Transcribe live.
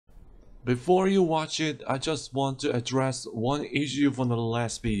Before you watch it, I just want to address one issue from the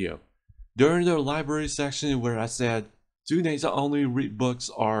last video. During the library section where I said, two names I only read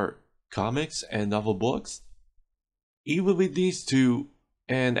books are comics and novel books. Even with these two,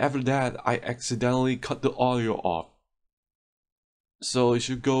 and after that I accidentally cut the audio off. So it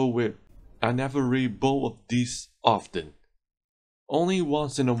should go with, I never read both of these often. Only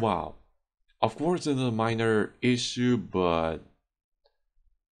once in a while. Of course it's a minor issue, but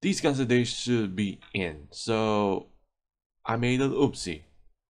these kinds of days should be in, so I made an oopsie.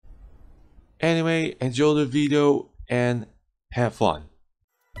 Anyway, enjoy the video and have fun.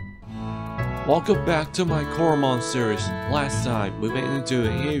 Welcome back to my Coromon series. Last time we went into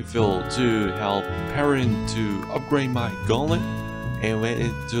Hayville to help Perrin to upgrade my gauntlet, and went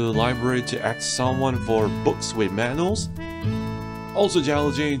into the library to ask someone for books with manuals. Also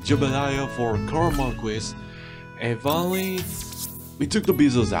challenging Jebediah for Coromon quiz, and finally we took the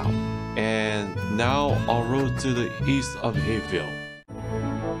beetles out, and now en route to the east of Hayville,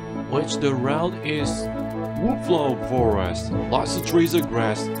 which the route is Woodlow Forest. Lots of trees and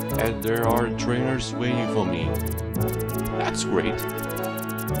grass, and there are trainers waiting for me. That's great.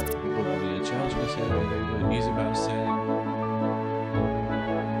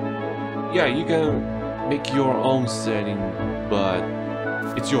 Yeah, you can make your own setting, but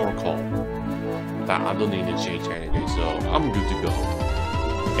it's your call. I don't need to change anything, so I'm good to go.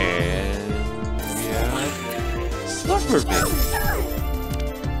 And yeah, Sluggerman.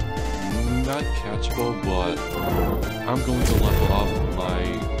 Not catchable, but I'm going to level up my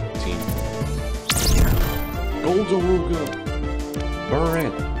team. Golden Ruga, burn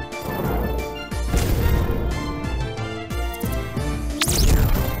it.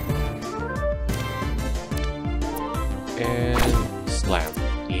 And slam.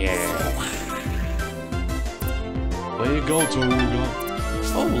 Yeah. Way to go, Toruga.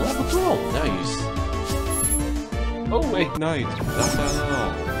 Oh, level 12. Nice. Oh, ignite. Not bad at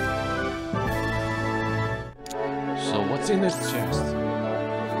all. So, what's in this chest?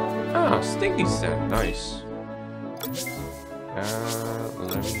 Ah, stinky sand. Nice.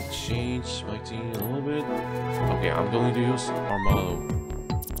 Let me change my team a little bit. Okay, I'm going to use Armado.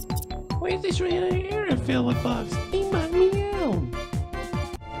 Why is this really area filled with bugs? Leave me alone.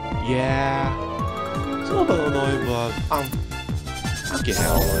 Yeah. It's a little bit annoying, but I'll get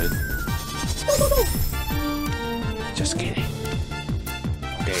out of it. Just kidding.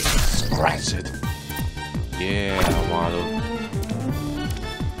 Okay, scratch it. Yeah, I want to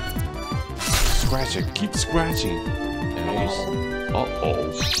scratch it. Keep scratching. Nice.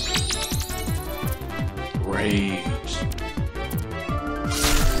 Uh-oh. Rage.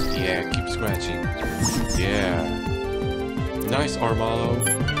 Yeah, keep scratching. Yeah. Nice, Armado.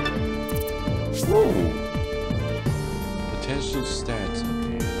 Whoa! Potential stats.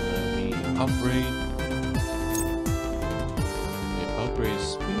 Okay, let me upgrade. Okay, upgrade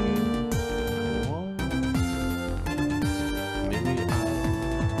speed. One. Maybe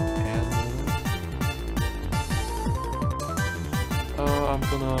add. I'm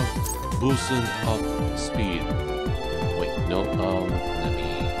gonna boosten up speed. Wait, no. Let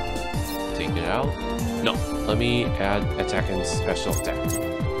me take it out. No, let me add attack and special attack.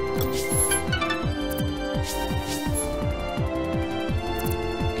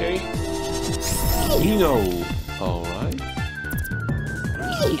 Okay. Alright.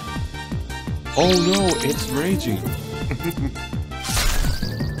 Oh no, it's raging.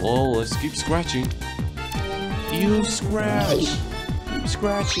 Well, let's keep scratching. You scratch. Keep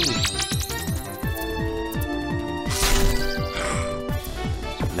scratching.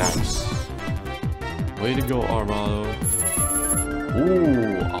 Nice. Way to go, Armado.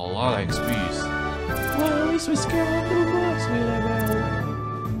 Ooh, a lot of XPs. Well, at least we scaled up the blocks with that.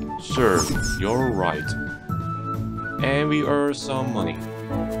 Sure, you're right. And we earn some money.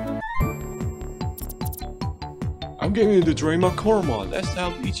 I'm getting to drain my Coromon. Let's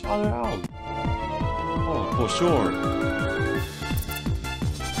help each other out. Oh, for sure.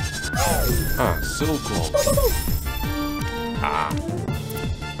 Ah, so close. Ah.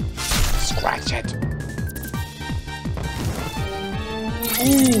 Scratch it.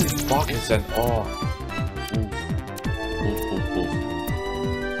 Ooh, buckets and all. Oof.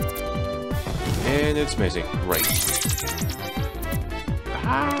 And it's missing. Great.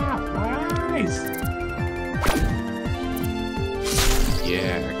 Ah, my eyes.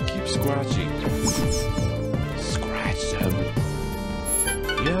 Yeah, keep scratching. Scratch them.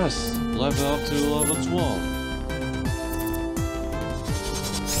 Yes, level up to level 12.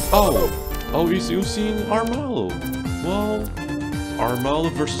 Oh, he's using Armado. Well, Armado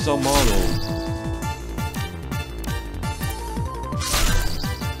versus Armado.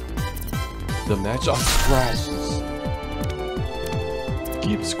 The match of scratches.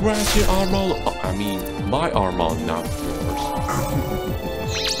 Keep scratching Armand. Oh, I mean, my Armand, not yours.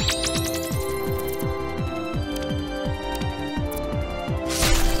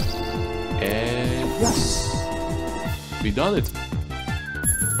 And yes, we done it.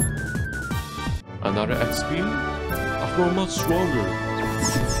 Another XP. I feel much stronger.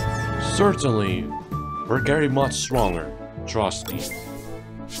 Certainly, we're very much stronger. Trust me.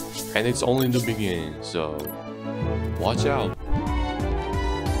 And it's only in the beginning, so watch out.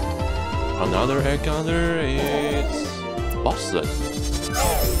 Another encounter is busted.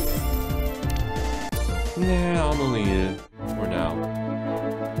 Nah, I don't need it for now.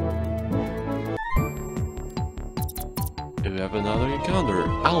 If we have another encounter,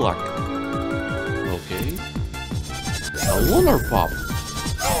 Alak. Okay. A lunar pop.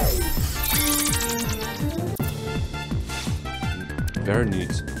 Very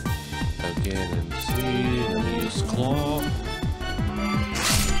neat. Okay, let me see. Let me use claw.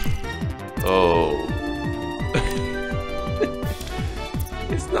 Oh.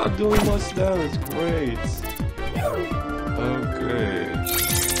 It's not doing much damage. Great. Okay.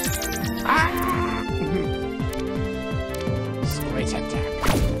 Ah! Great attack.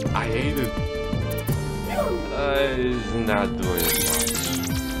 I hate it. It's not doing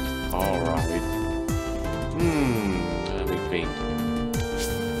much. Alright. Let me think.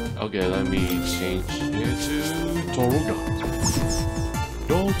 Okay, let me change it to Toruga.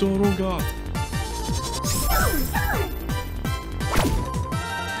 Go Toruga!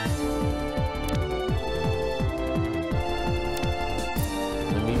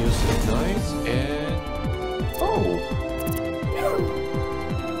 Let me use Ignite and... Oh!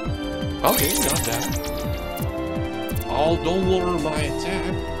 Okay, not that. Oh, don't lower my attack.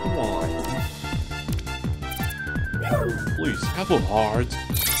 Come on. Please, have a heart.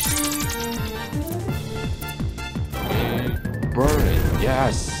 Okay, burn it.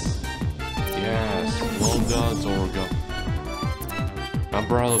 Yes. Yes. Well done, Torgo. I'm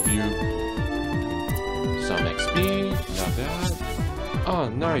proud of you. Some XP. Not bad. Oh,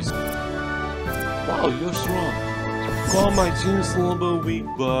 nice. Wow, you're strong. Well, my team is a little bit weak,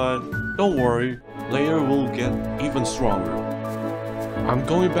 but don't worry. Later we'll get even stronger. I'm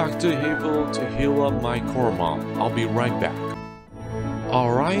going back to Hayville to heal up my Coromon. I'll be right back.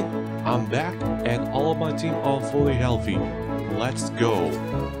 Alright, I'm back and all of my team are fully healthy. Let's go.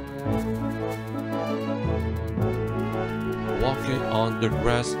 Walking on the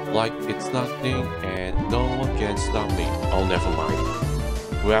grass like it's nothing and no one can stop me. Oh, never mind.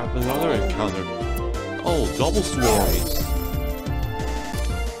 We have another encounter. Oh, double swarmies.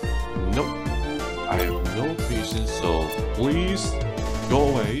 Nope. I have no patience, so please go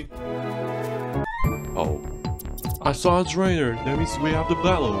away. Oh. I saw a trainer. That means we have the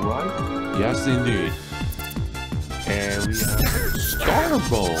battle, right? Yes, indeed. And we have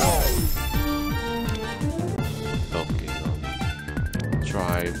Starbow. Okay,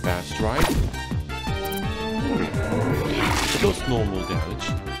 try Fast Strike. It does normal damage.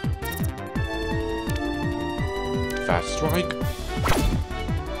 Fast Strike.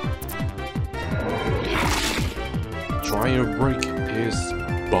 Try to break his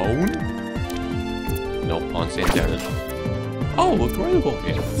bone. No puns intended. Oh, a critical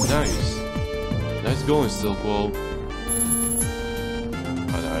hit. Nice. Nice going, Silkwold.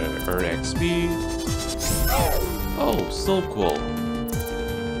 Another earn XP. Oh, Silkwold.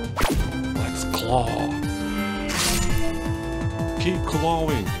 Let's claw. Keep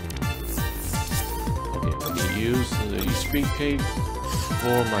clawing. Okay, let me use the HP cake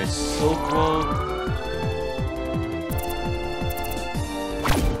for my Silkwold.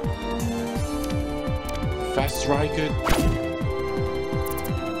 Fast strike it.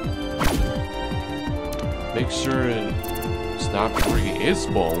 Make sure it's not breaking its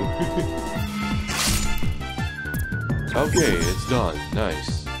bone. Okay, it's done.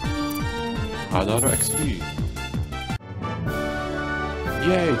 Nice. Another XP.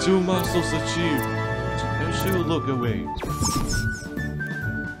 Yay, 2 milestones achieved. I should look away.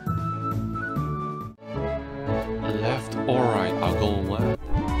 Left or right? I'll go left.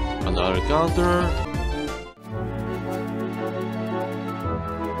 Another counter.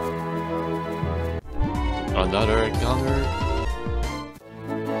 Another encounter.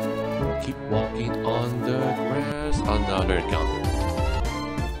 Keep walking on the grass. Another encounter.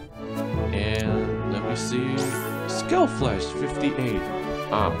 And let me see. Skill Flash 58.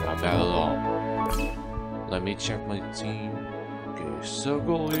 Not bad at all. Let me check my team. Okay,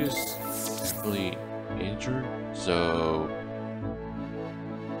 Circle is really injured. So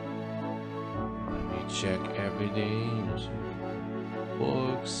let me check everything.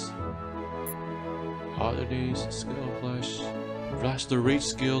 Books. Other days, skill flash the reach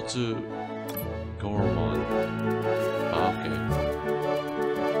skill to Coromon. Okay.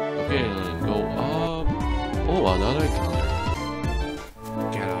 Okay, then go up. Oh, another encounter.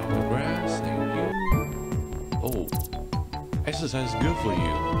 Get out of the grass, thank you. Oh, exercise is good for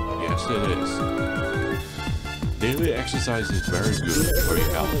you. Yes, it is. Daily exercise is very good for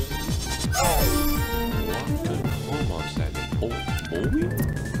your health. What could Coromon stand in? Oh, Moby?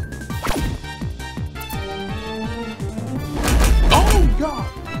 Oh god!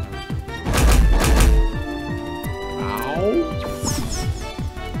 Ow!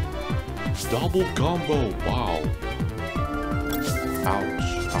 Double combo, wow. Ouch,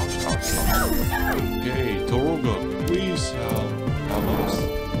 ouch, ouch, ouch. Okay, Toroga, please help us.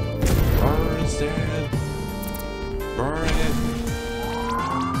 Burn is dead. Burn it.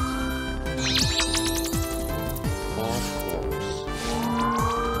 Of course.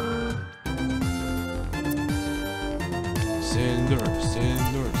 Cinder,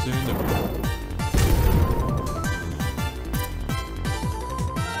 cinder, cinder.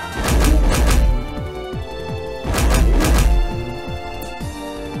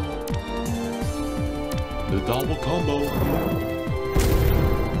 The double combo.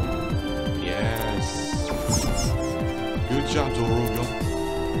 Yes. Good job, Toroga.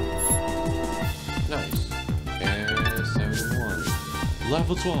 Nice. And 71.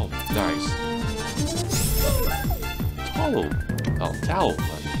 Level 12. Nice. Tallow. Oh, tallow.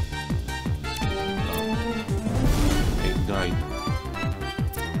 Ignite.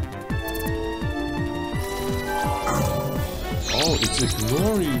 Oh, it's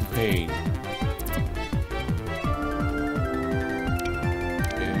ignoring pain.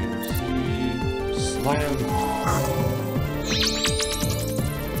 Slam.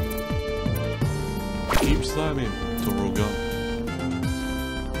 Keep slamming, Toroga.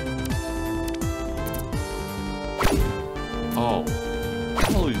 Oh,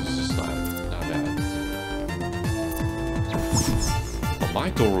 holy slam, not bad. But my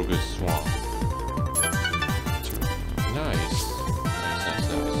Toroga is strong. Nice. Nice, nice,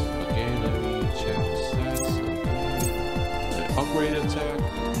 nice. Okay, let me check the stats. The upgrade attack.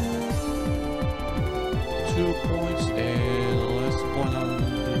 2 points and less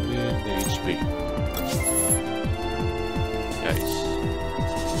 100 HP. Nice.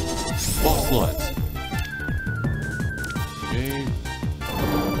 Boss Lutz. Okay.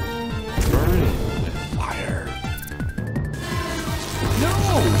 Burn it with fire. No!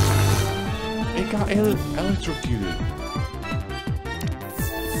 It got electrocuted.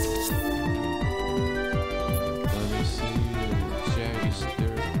 Let me see. Check, is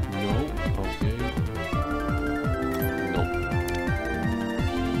there? No. Okay.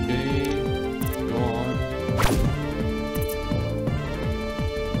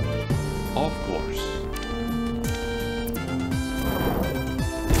 Of course.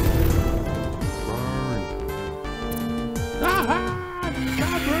 Burn. Aha!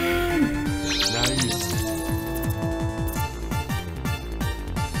 Got burned! Nice.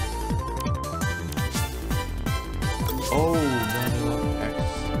 Oh, not enough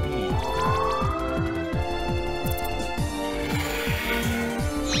XP.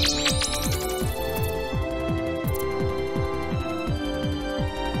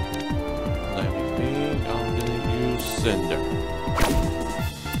 Cinder.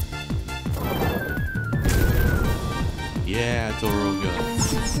 Yeah, Toroga.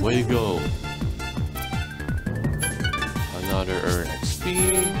 Way to go. Another earn XP.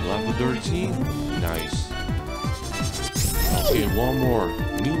 Level 13. Nice. Okay, one more.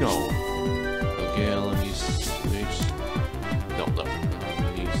 Nino. Okay, let me switch. No. Let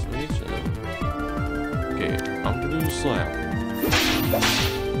me switch. Okay, I'm gonna do slam.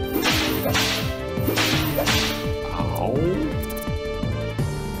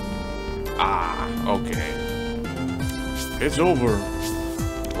 Ah, okay. It's over.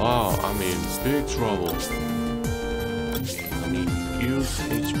 Wow, I'm in big trouble. Okay, let me use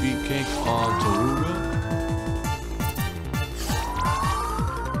HP cake on Toroga.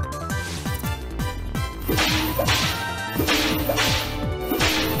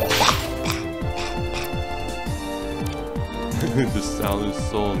 The sound is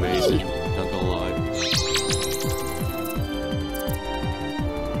so amazing, not gonna lie.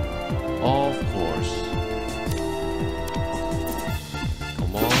 Of course.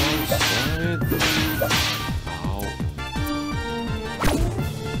 Come on, slam it. Ow.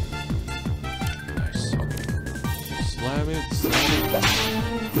 Nice, okay. Slam it, slam it.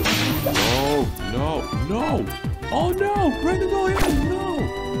 No. Oh no, Brandon, go ahead, no.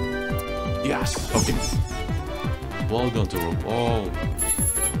 Yes, okay. Well done, Toro. Oh.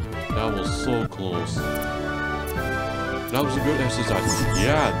 that was so close. That was a good exercise.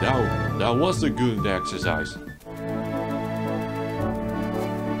 Yeah, that was a good exercise.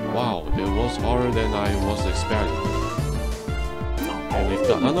 Wow, it was harder than I was expecting. And we've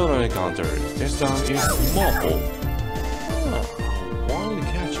got another encounter. This time is Muffle. I wanted to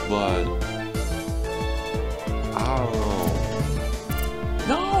catch, but I don't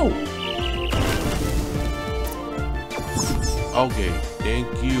know. No! Okay, thank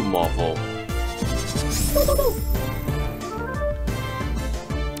you, Muffle.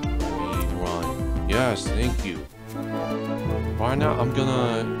 Run. Yes, thank you. Right now, I'm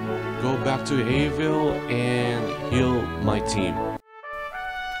gonna go back to Hayville and heal my team.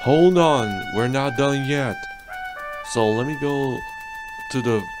 Hold on, we're not done yet. So let me go to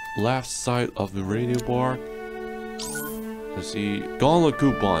the left side of the radio park. Let's see, gauntlet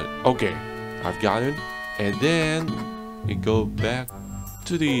coupon. Okay, I've got it. And then we go back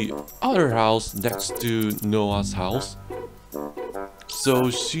to the other house next to Noah's house. So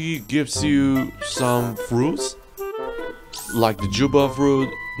she gives you some fruits, like the juba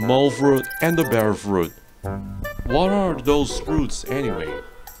fruit, mole fruit, and the bear fruit. What are those fruits anyway?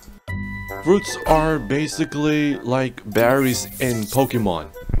 Fruits are basically like berries in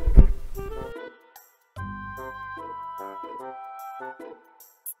Pokemon.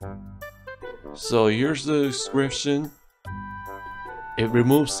 So here's the description. It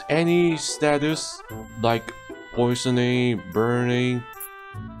removes any status like poisoning, burning,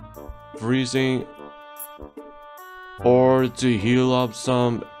 freezing, or to heal up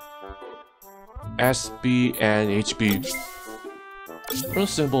some SP and HP. Real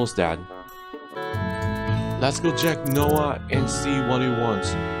simple as that. Let's go check Noah and see what he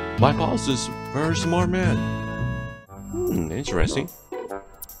wants. My boss is a very smart man. Interesting.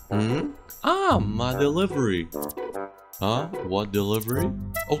 Ah, my delivery. Huh? What delivery?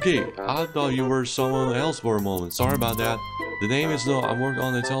 Okay, I thought you were someone else for a moment. Sorry about that. The name is Noah. I'm working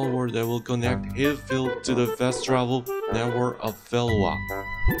on a teleport that will connect Hayville to the fast travel network of Velwa.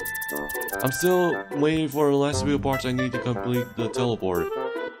 I'm still waiting for the last few parts I need to complete the teleport.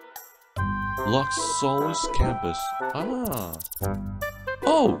 Luxolis campus. Ah.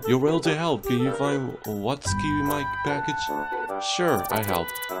 Oh, you're ready to help. Can you find what's keeping my package? Sure, I help.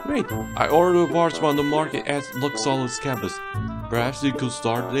 Great. I ordered the parts from the market at Luxolis campus. Perhaps you could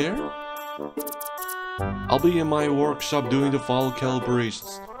start there? I'll be in my workshop doing the final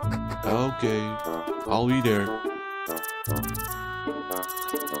calibrations. Okay, I'll be there.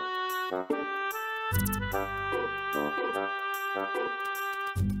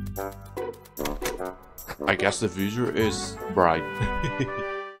 I guess the future is bright.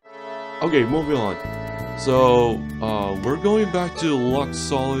 Okay, moving on. So, we're going back to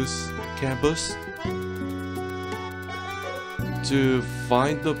Luxolis campus to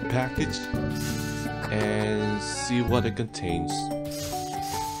find the package and see what it contains.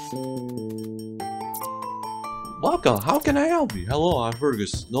 Welcome, how can I help you? Hello, I'm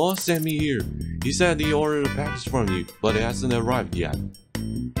Fergus. Noah sent me here. He said he ordered a package from you, but it hasn't arrived yet.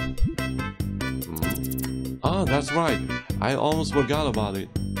 Ah, that's right. I almost forgot about it,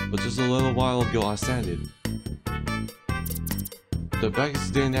 but just a little while ago I sent it. The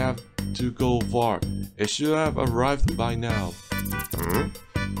package didn't have to go far. It should have arrived by now.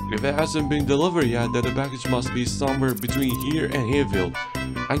 If it hasn't been delivered yet, then the package must be somewhere between here and Hayville.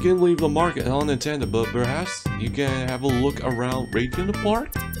 I can leave the market unattended, but perhaps you can have a look around Radiant Park?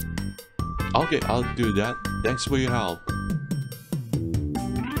 Okay, I'll do that. Thanks for your help.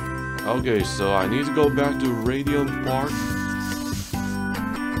 Okay, so I need to go back to Radiant Park.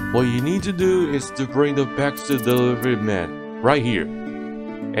 What you need to do is to bring the package to the delivery man, right here.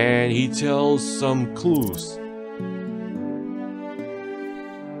 And he tells some clues.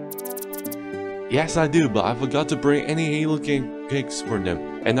 Yes, I do, but I forgot to bring any Halo cakes for them,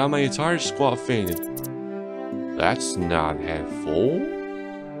 and now my entire squad fainted. That's not helpful.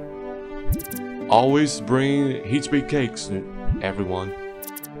 Always bring HP cakes, everyone.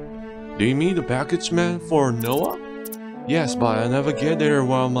 Do you mean the package man for Noah? Yes, but I never get there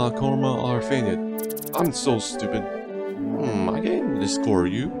while my Coromon are fainted. I'm so stupid. I can't escort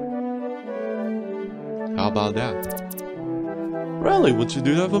you. How about that? Really, would you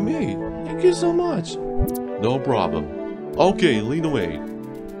do that for me? Thank you so much. No problem. Okay, lead the way.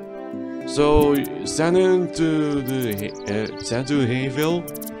 So send him to Hayville,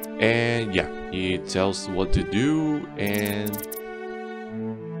 and yeah, he tells what to do, and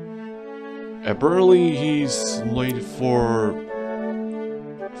apparently he's late for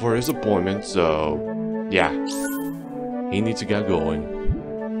his appointment. So yeah, he needs to get going.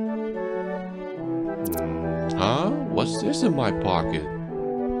 Huh? What's this in my pocket?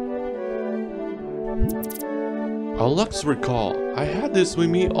 Oh, let's recall. I had this with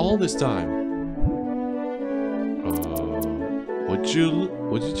me all this time. Would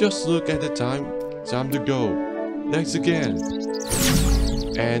you just look at the time? Time to go. Thanks again.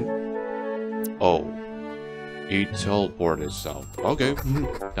 And oh, he teleported himself. Okay,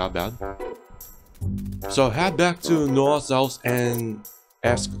 not bad. So head back to Noah's house and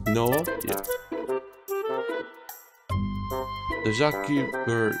ask Noah. Yeah. The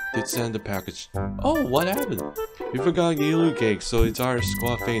shopkeeper did send the package. Oh, what happened? We forgot Yellow Cake, so the entire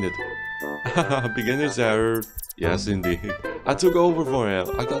squad fainted. Haha, beginner's error. Yes, indeed. I took over for him.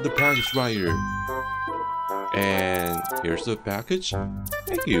 I got the package right here. And here's the package.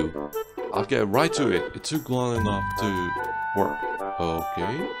 Thank you. I'll get right to it. It took long enough to work.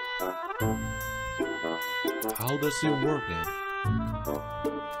 Okay. How does it work then?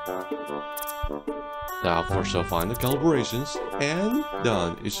 Now first I'll find the calibrations, and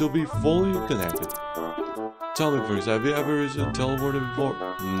done. It should be fully connected. Tell me first, have you ever used a teleporter before?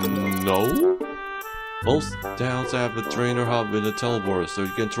 No? Most towns have a trainer hub with a teleporter, so you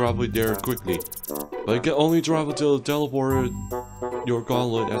can travel there quickly. But you can only travel to the teleporter your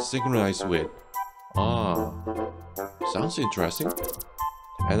gauntlet is synchronized with. Ah, sounds interesting.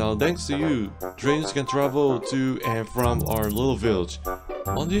 And now thanks to you, trains can travel to and from our little village.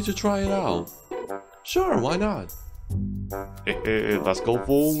 Why don't you try it out? Sure, why not? Hey, let's go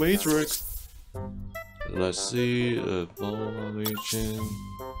full matrix. Let's see, evaluation.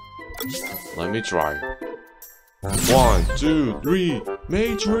 Let me try. 1, 2, 3,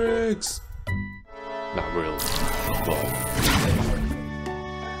 matrix! Not really, but...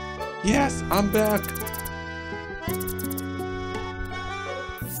 Yes, I'm back!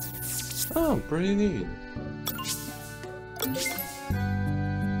 Oh, pretty neat.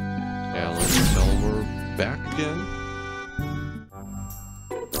 Yeah, let's tell we're back again.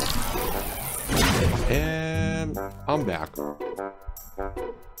 And I'm back.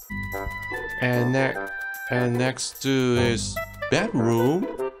 And next to his bedroom,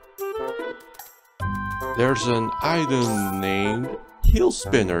 there's an item named Heel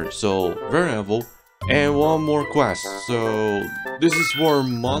Spinner, so very helpful. And one more quest, so this is for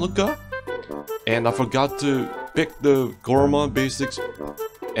Monica. And I forgot to pick the Coromon basics.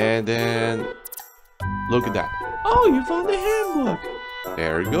 And then look at that. Oh, you found the handbook.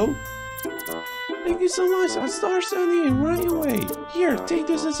 There you go. Thank you so much. I'll start sending it right away. Here, take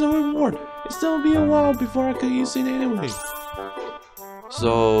this as a reward. It'll still be a while before I can use it anyway.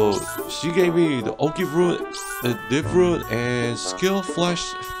 So she gave me the Oki fruit, the dip fruit, and skill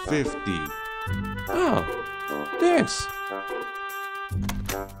flash 50. Ah, thanks.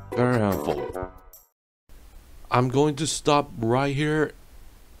 Very helpful. I'm going to stop right here,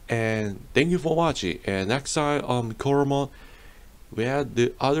 and thank you for watching. And next time on Coromon, we had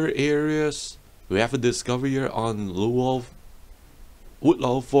the other areas. We have a discovery here on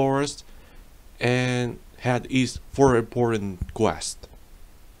Woodlow Forest, and head east for an important quest.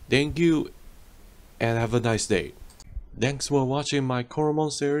 Thank you, and have a nice day. Thanks for watching my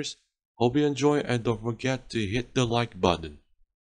Coromon series. Hope you enjoy, and don't forget to hit the like button.